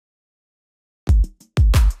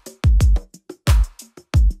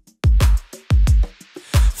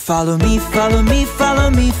Follow me, follow me, follow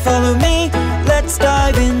me, follow me. Let's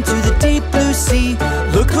dive into the deep blue sea.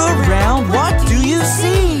 Look around, what do you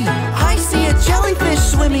see? I see a jellyfish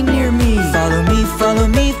swimming near me. Follow me, follow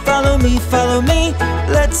me, follow me, follow me.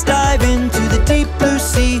 Let's dive into the deep blue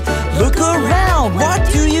sea. Look around, what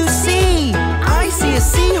do you see? I see a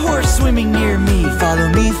seahorse swimming near me. Follow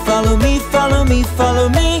me, follow me, follow me, follow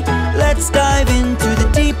me. Let's dive into the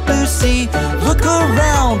deep blue sea. Look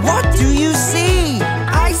around, what do you see?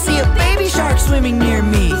 I see a baby shark swimming near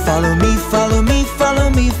me. Follow me, follow me, follow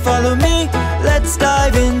me, follow me. Let's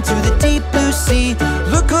dive into the deep blue sea.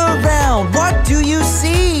 Look around, what do you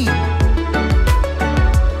see?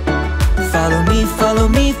 Follow me, follow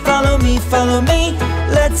me, follow me, follow me.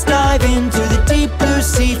 Let's dive into the deep blue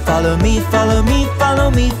sea. Follow me, follow me,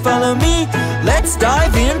 follow me, follow me. Let's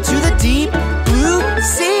dive into